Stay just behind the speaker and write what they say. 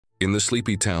In the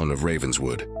sleepy town of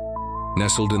Ravenswood,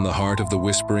 nestled in the heart of the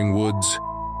Whispering Woods,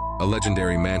 a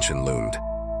legendary mansion loomed.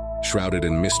 Shrouded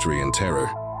in mystery and terror,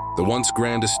 the once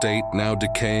grand estate, now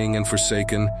decaying and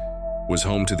forsaken, was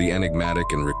home to the enigmatic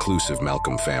and reclusive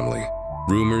Malcolm family.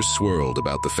 Rumors swirled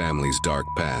about the family's dark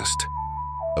past,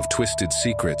 of twisted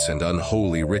secrets and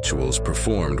unholy rituals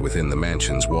performed within the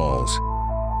mansion's walls.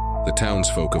 The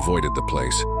townsfolk avoided the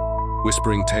place,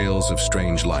 whispering tales of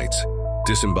strange lights,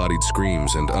 disembodied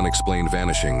screams, and unexplained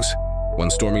vanishings.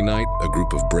 One stormy night, a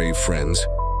group of brave friends,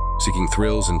 seeking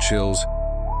thrills and chills,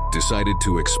 decided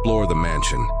to explore the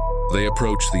mansion. They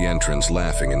approached the entrance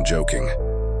laughing and joking,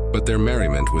 but their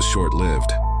merriment was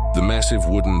short-lived. The massive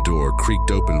wooden door creaked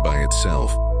open by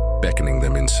itself, beckoning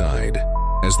them inside.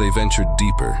 As they ventured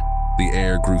deeper, the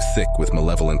air grew thick with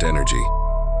malevolent energy.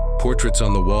 Portraits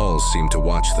on the walls seemed to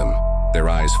watch them, their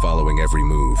eyes following every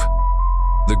move.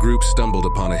 The group stumbled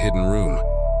upon a hidden room,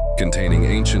 containing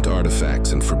ancient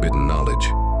artifacts and forbidden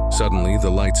knowledge. Suddenly,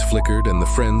 the lights flickered and the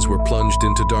friends were plunged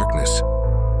into darkness.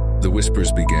 The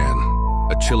whispers began,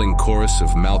 a chilling chorus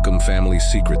of Malcolm family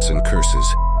secrets and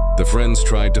curses. The friends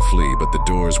tried to flee, but the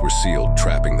doors were sealed,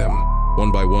 trapping them.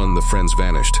 One by one, the friends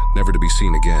vanished, never to be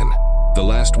seen again. The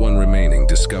last one remaining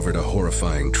discovered a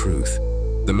horrifying truth.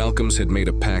 The Malcolms had made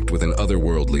a pact with an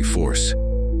otherworldly force,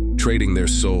 trading their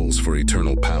souls for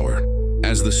eternal power.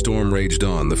 As the storm raged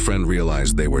on, the friend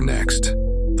realized they were next.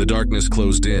 The darkness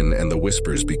closed in and the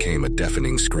whispers became a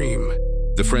deafening scream.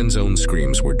 The friend's own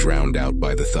screams were drowned out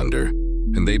by the thunder,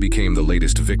 and they became the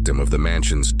latest victim of the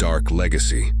mansion's dark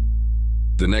legacy.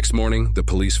 The next morning, the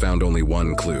police found only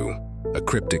one clue, a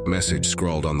cryptic message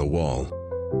scrawled on the wall.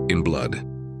 In blood,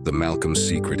 the Malcolm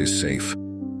secret is safe,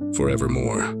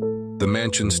 forevermore. The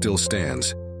mansion still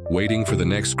stands, waiting for the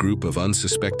next group of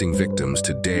unsuspecting victims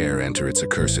to dare enter its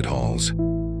accursed halls.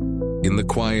 In the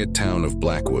quiet town of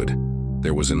Blackwood,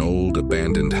 there was an old,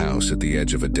 abandoned house at the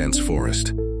edge of a dense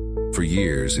forest. For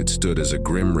years, it stood as a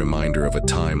grim reminder of a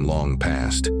time long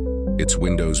past, its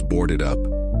windows boarded up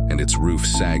and its roof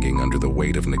sagging under the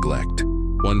weight of neglect.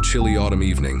 One chilly autumn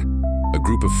evening, a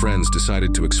group of friends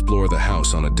decided to explore the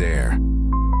house on a dare.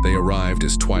 They arrived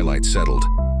as twilight settled,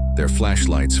 their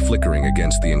flashlights flickering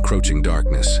against the encroaching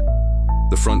darkness.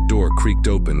 The front door creaked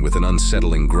open with an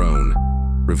unsettling groan,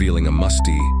 revealing a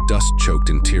musty, dust-choked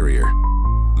interior.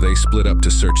 They split up to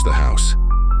search the house.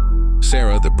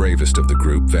 Sarah, the bravest of the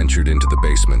group, ventured into the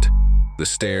basement. The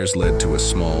stairs led to a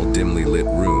small, dimly lit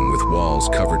room with walls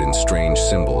covered in strange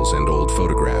symbols and old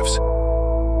photographs.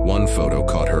 One photo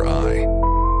caught her eye,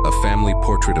 a family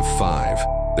portrait of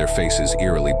 5, their faces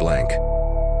eerily blank.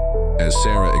 As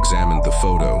Sarah examined the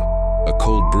photo, a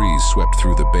cold breeze swept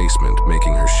through the basement,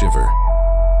 making her shiver.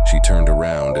 She turned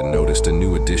around and noticed a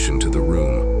new addition to the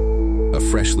room, a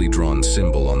freshly drawn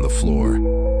symbol on the floor,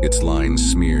 its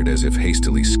lines smeared as if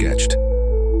hastily sketched.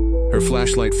 Her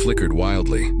flashlight flickered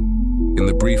wildly. In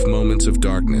the brief moments of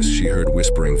darkness, she heard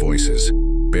whispering voices,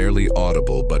 barely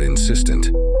audible but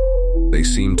insistent. They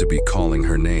seemed to be calling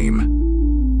her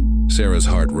name. Sarah's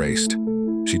heart raced.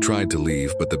 She tried to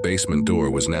leave, but the basement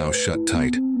door was now shut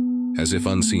tight, as if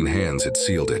unseen hands had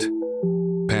sealed it.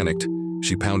 Panicked,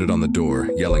 she pounded on the door,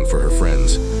 yelling for her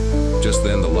friends. Just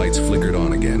then, the lights flickered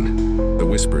on again. The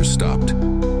whispers stopped.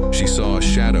 She saw a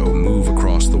shadow move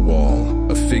across the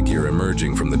wall, a figure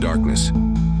emerging from the darkness.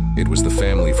 It was the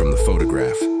family from the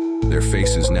photograph, their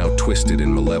faces now twisted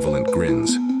in malevolent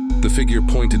grins. The figure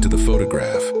pointed to the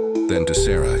photograph, then to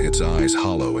Sarah, its eyes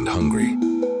hollow and hungry.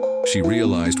 She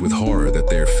realized with horror that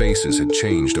their faces had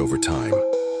changed over time.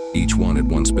 Each one had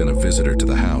once been a visitor to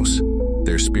the house,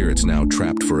 their spirits now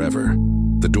trapped forever.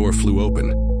 The door flew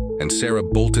open, and Sarah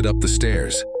bolted up the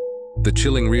stairs, the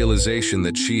chilling realization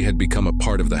that she had become a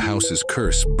part of the house's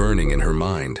curse burning in her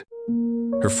mind.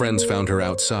 Her friends found her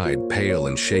outside, pale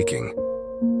and shaking,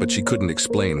 but she couldn't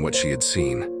explain what she had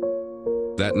seen.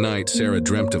 That night, Sarah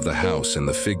dreamt of the house and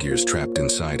the figures trapped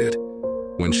inside it.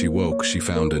 When she woke, she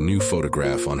found a new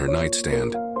photograph on her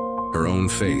nightstand, her own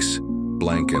face,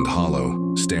 blank and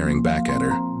hollow, staring back at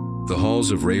her. The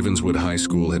halls of Ravenswood High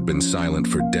School had been silent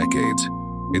for decades,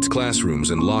 its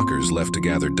classrooms and lockers left to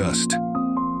gather dust.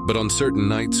 But on certain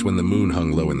nights when the moon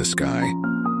hung low in the sky,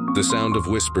 the sound of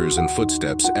whispers and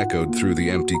footsteps echoed through the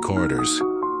empty corridors.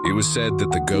 It was said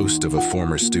that the ghost of a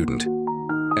former student,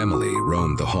 Emily,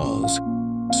 roamed the halls,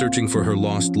 searching for her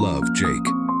lost love, Jake,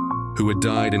 who had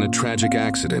died in a tragic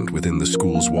accident within the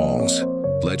school's walls.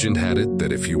 Legend had it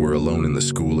that if you were alone in the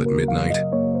school at midnight,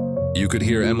 you could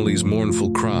hear Emily's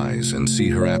mournful cries and see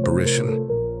her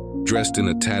apparition, dressed in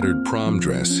a tattered prom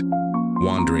dress,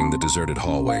 wandering the deserted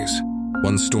hallways.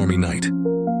 One stormy night,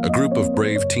 a group of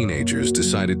brave teenagers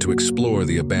decided to explore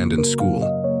the abandoned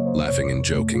school. laughing and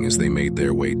joking as they made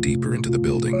their way deeper into the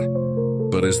building.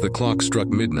 But as the clock struck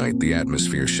midnight, the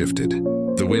atmosphere shifted.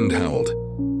 The wind howled,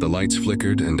 the lights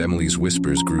flickered, and Emily's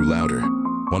whispers grew louder.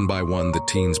 One by one, the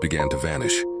teens began to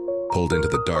vanish, pulled into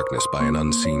the darkness by an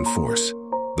unseen force.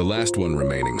 The last one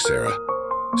remaining, Sarah,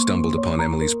 stumbled upon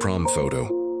Emily's prom photo,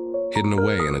 hidden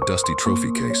away in a dusty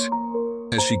trophy case.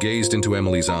 As she gazed into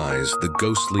Emily's eyes, the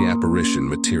ghostly apparition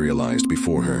materialized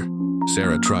before her.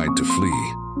 Sarah tried to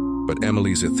flee, but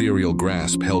Emily's ethereal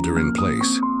grasp held her in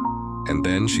place. And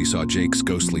then she saw Jake's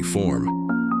ghostly form,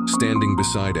 standing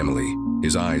beside Emily,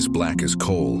 his eyes black as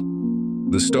coal.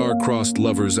 The star-crossed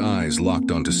lover's eyes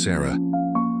locked onto Sarah,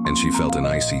 and she felt an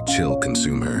icy chill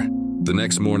consume her. The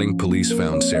next morning, police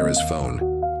found Sarah's phone,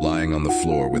 lying on the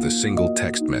floor with a single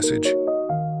text message.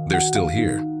 "They're still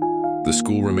here." The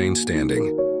school remained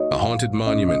standing, a haunted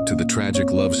monument to the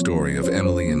tragic love story of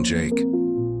Emily and Jake,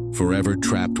 forever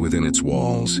trapped within its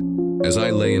walls. As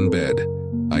I lay in bed,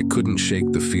 I couldn't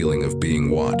shake the feeling of being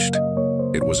watched.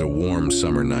 It was a warm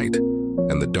summer night,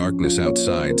 and the darkness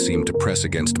outside seemed to press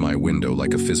against my window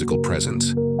like a physical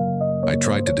presence. I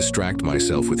tried to distract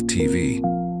myself with TV,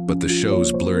 but the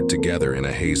shows blurred together in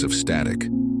a haze of static.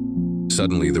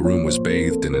 Suddenly, the room was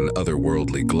bathed in an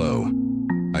otherworldly glow.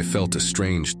 I felt a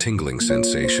strange tingling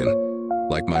sensation,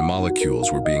 like my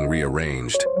molecules were being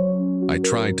rearranged. I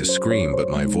tried to scream, but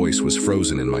my voice was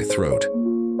frozen in my throat.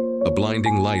 A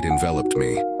blinding light enveloped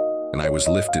me, and I was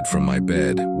lifted from my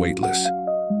bed, weightless.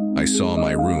 I saw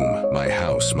my room, my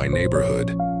house, my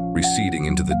neighborhood, receding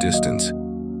into the distance.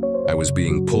 I was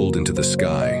being pulled into the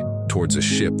sky, towards a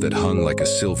ship that hung like a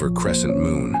silver crescent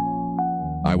moon.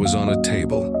 I was on a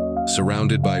table,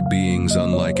 surrounded by beings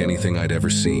unlike anything I'd ever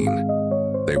seen.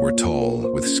 They were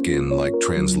tall, with skin like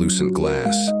translucent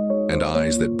glass, and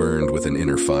eyes that burned with an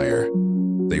inner fire.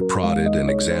 They prodded and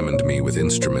examined me with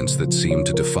instruments that seemed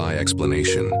to defy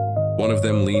explanation. One of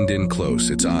them leaned in close,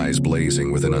 its eyes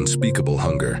blazing with an unspeakable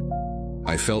hunger.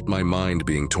 I felt my mind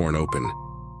being torn open,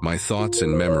 my thoughts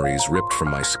and memories ripped from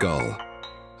my skull.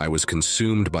 I was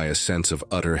consumed by a sense of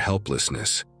utter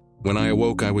helplessness. When I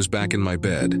awoke, I was back in my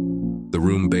bed, the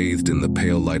room bathed in the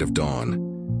pale light of dawn.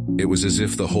 It was as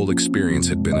if the whole experience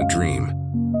had been a dream,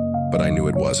 but I knew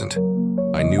it wasn't.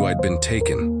 I knew I'd been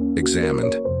taken,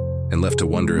 examined, and left to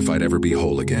wonder if I'd ever be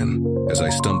whole again. As I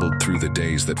stumbled through the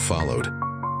days that followed,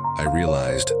 I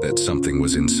realized that something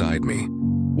was inside me,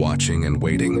 watching and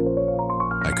waiting.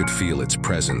 I could feel its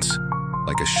presence,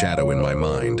 like a shadow in my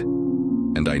mind,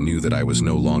 and I knew that I was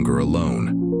no longer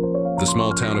alone. The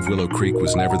small town of Willow Creek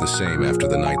was never the same after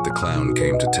the night the clown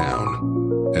came to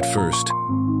town. At first,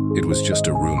 it was just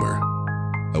a rumor,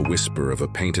 a whisper of a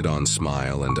painted-on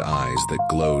smile and eyes that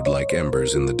glowed like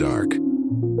embers in the dark.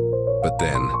 But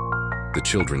then, the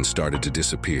children started to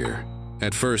disappear.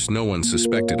 At first, no one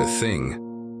suspected a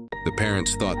thing. The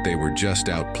parents thought they were just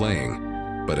out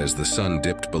playing, but as the sun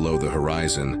dipped below the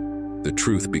horizon, the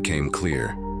truth became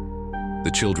clear.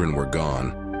 The children were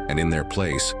gone, and in their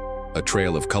place, a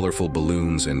trail of colorful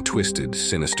balloons and twisted,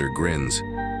 sinister grins.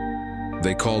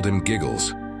 They called him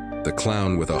Giggles, the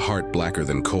clown with a heart blacker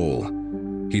than coal.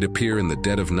 He'd appear in the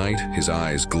dead of night, his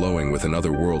eyes glowing with an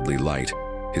otherworldly light,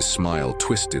 his smile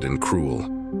twisted and cruel.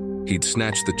 He'd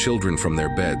snatch the children from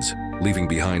their beds, leaving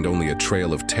behind only a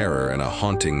trail of terror and a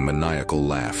haunting, maniacal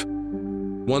laugh.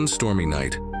 One stormy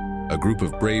night, a group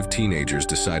of brave teenagers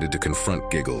decided to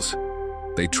confront Giggles.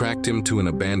 They tracked him to an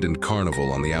abandoned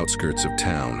carnival on the outskirts of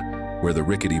town, where the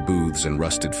rickety booths and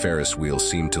rusted Ferris wheels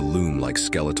seemed to loom like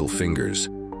skeletal fingers.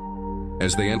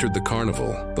 As they entered the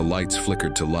carnival, the lights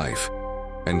flickered to life,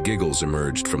 and Giggles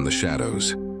emerged from the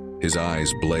shadows. His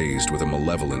eyes blazed with a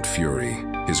malevolent fury,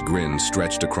 his grin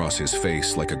stretched across his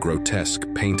face like a grotesque,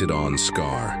 painted-on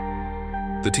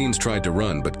scar. The teens tried to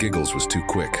run, but Giggles was too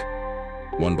quick.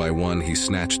 One by one, he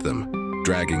snatched them,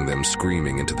 dragging them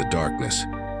screaming into the darkness.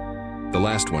 The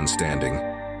last one standing,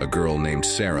 a girl named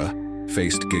Sarah,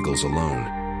 faced Giggles alone.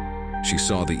 She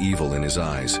saw the evil in his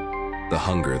eyes, the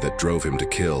hunger that drove him to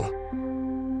kill.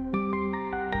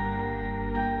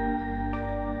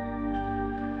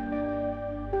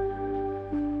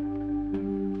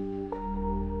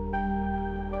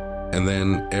 And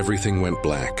then everything went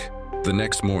black. The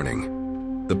next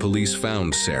morning, the police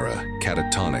found Sarah,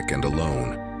 catatonic and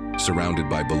alone, surrounded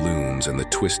by balloons and the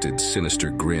twisted, sinister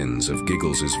grins of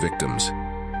Giggles' victims.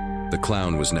 The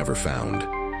clown was never found,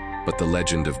 but the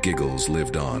legend of Giggles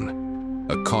lived on,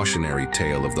 a cautionary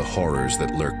tale of the horrors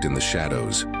that lurked in the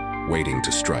shadows, waiting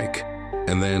to strike.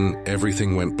 And then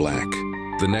everything went black.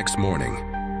 The next morning,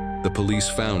 the police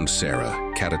found Sarah,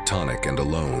 catatonic and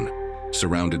alone,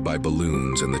 surrounded by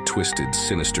balloons and the twisted,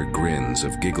 sinister grins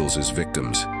of Giggles'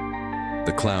 victims.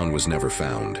 The clown was never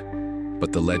found,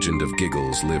 but the legend of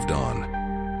Giggles lived on,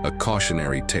 a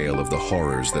cautionary tale of the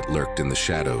horrors that lurked in the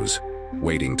shadows,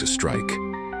 waiting to strike.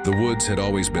 The woods had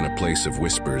always been a place of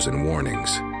whispers and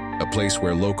warnings, a place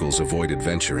where locals avoided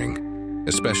venturing,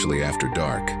 especially after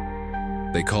dark.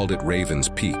 They called it Raven's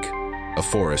Peak, a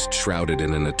forest shrouded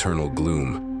in an eternal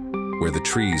gloom, where the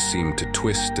trees seemed to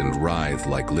twist and writhe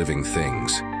like living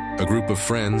things. A group of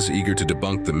friends, eager to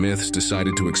debunk the myths,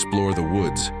 decided to explore the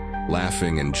woods,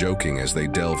 laughing and joking as they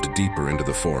delved deeper into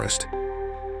the forest.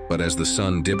 But as the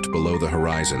sun dipped below the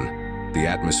horizon, the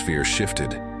atmosphere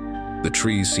shifted. The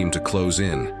trees seemed to close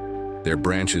in, their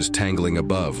branches tangling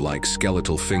above like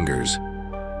skeletal fingers.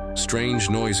 Strange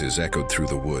noises echoed through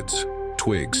the woods,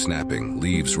 twigs snapping,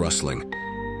 leaves rustling,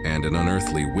 and an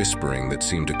unearthly whispering that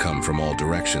seemed to come from all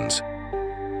directions.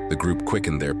 The group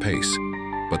quickened their pace,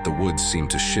 but the woods seemed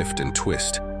to shift and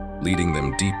twist, leading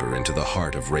them deeper into the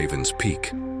heart of Raven's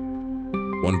Peak.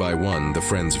 One by one, the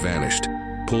friends vanished,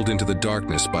 pulled into the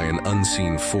darkness by an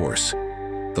unseen force.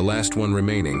 The last one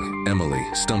remaining, Emily,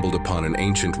 stumbled upon an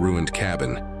ancient ruined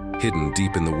cabin, hidden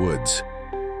deep in the woods.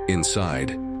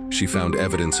 Inside, she found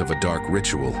evidence of a dark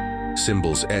ritual,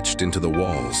 symbols etched into the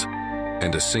walls,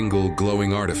 and a single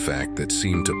glowing artifact that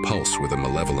seemed to pulse with a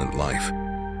malevolent life.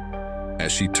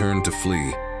 As she turned to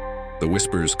flee, the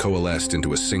whispers coalesced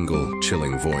into a single,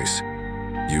 chilling voice.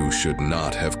 "You should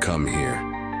not have come here."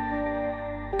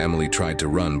 Emily tried to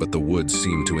run, but the woods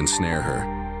seemed to ensnare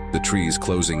her, the trees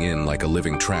closing in like a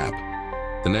living trap.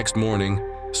 The next morning,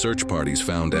 search parties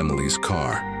found Emily's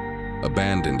car,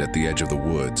 abandoned at the edge of the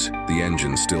woods, the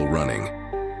engine still running,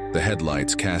 the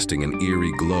headlights casting an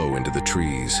eerie glow into the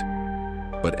trees.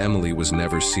 But Emily was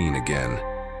never seen again,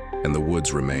 and the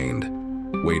woods remained,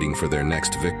 waiting for their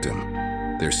next victim,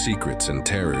 their secrets and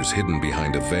terrors hidden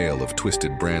behind a veil of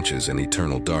twisted branches and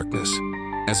eternal darkness.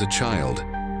 As a child,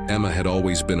 Emma had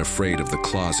always been afraid of the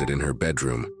closet in her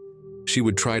bedroom. She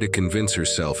would try to convince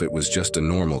herself it was just a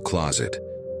normal closet,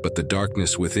 but the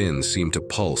darkness within seemed to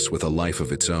pulse with a life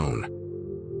of its own.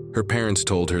 Her parents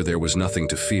told her there was nothing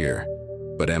to fear,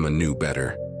 but Emma knew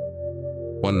better.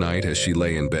 One night, as she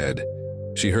lay in bed,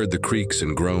 she heard the creaks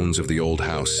and groans of the old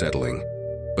house settling,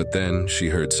 but then she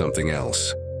heard something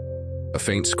else. A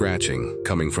faint scratching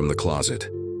coming from the closet.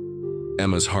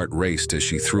 Emma's heart raced as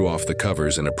she threw off the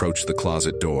covers and approached the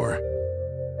closet door.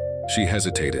 She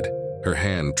hesitated, her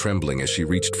hand trembling as she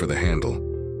reached for the handle.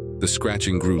 The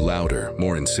scratching grew louder,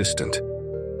 more insistent.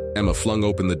 Emma flung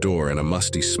open the door and a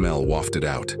musty smell wafted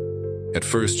out. At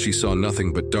first she saw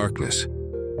nothing but darkness,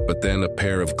 but then a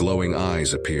pair of glowing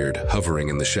eyes appeared, hovering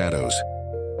in the shadows.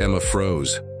 Emma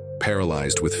froze,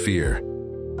 paralyzed with fear.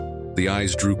 The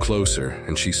eyes drew closer,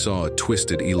 and she saw a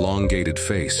twisted, elongated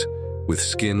face, with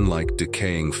skin like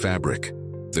decaying fabric.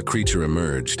 The creature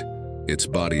emerged, its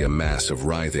body a mass of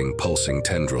writhing, pulsing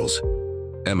tendrils.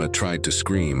 Emma tried to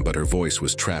scream, but her voice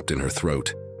was trapped in her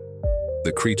throat.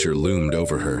 The creature loomed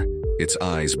over her, its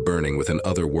eyes burning with an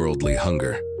otherworldly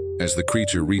hunger. As the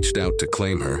creature reached out to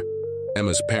claim her,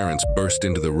 Emma's parents burst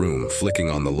into the room, flicking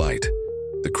on the light.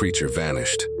 The creature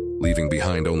vanished, leaving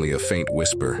behind only a faint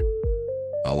whisper.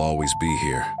 "I'll always be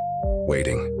here,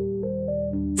 waiting."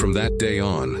 From that day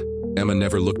on, Emma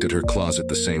never looked at her closet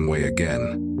the same way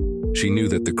again. She knew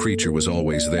that the creature was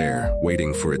always there,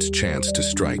 waiting for its chance to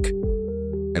strike.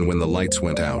 And when the lights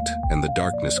went out and the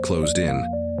darkness closed in,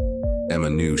 Emma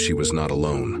knew she was not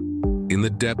alone. In the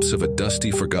depths of a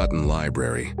dusty, forgotten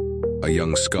library, a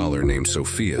young scholar named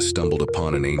Sophia stumbled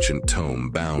upon an ancient tome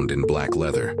bound in black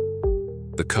leather.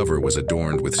 The cover was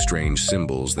adorned with strange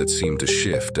symbols that seemed to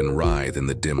shift and writhe in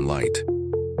the dim light.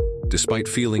 Despite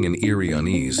feeling an eerie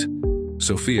unease,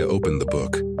 Sophia opened the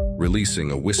book,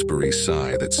 releasing a whispery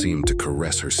sigh that seemed to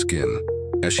caress her skin.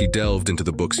 As she delved into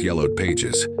the book's yellowed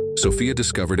pages, Sophia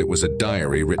discovered it was a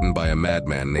diary written by a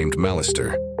madman named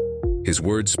Malister. His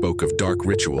words spoke of dark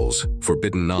rituals,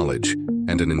 forbidden knowledge,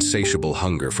 and an insatiable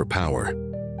hunger for power.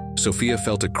 Sophia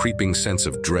felt a creeping sense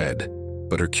of dread,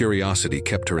 but her curiosity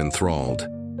kept her enthralled.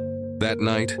 That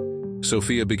night,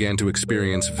 Sophia began to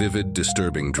experience vivid,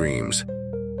 disturbing dreams,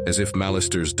 as if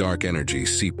Malister's dark energy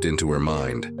seeped into her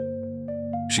mind.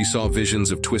 She saw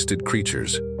visions of twisted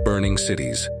creatures, burning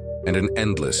cities, and an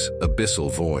endless,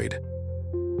 abyssal void.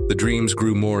 The dreams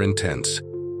grew more intense,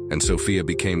 and Sophia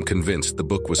became convinced the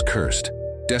book was cursed.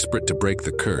 Desperate to break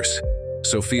the curse,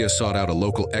 Sophia sought out a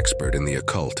local expert in the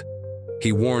occult.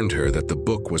 He warned her that the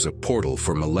book was a portal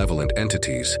for malevolent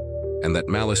entities, and that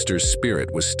Malister's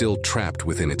spirit was still trapped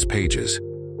within its pages.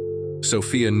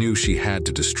 Sophia knew she had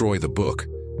to destroy the book,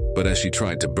 but as she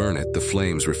tried to burn it, the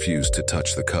flames refused to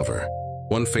touch the cover.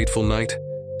 One fateful night,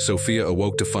 Sophia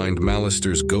awoke to find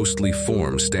Mallister's ghostly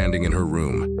form standing in her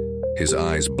room, his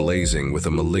eyes blazing with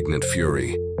a malignant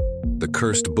fury. The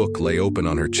cursed book lay open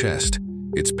on her chest,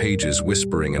 its pages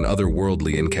whispering an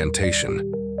otherworldly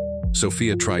incantation.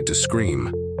 Sophia tried to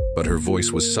scream, but her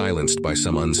voice was silenced by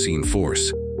some unseen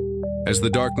force. As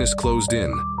the darkness closed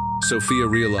in, Sophia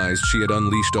realized she had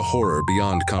unleashed a horror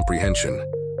beyond comprehension.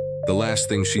 The last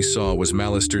thing she saw was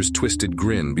Mallister's twisted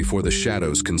grin before the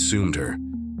shadows consumed her,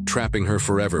 trapping her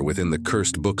forever within the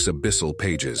cursed book's abyssal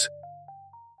pages.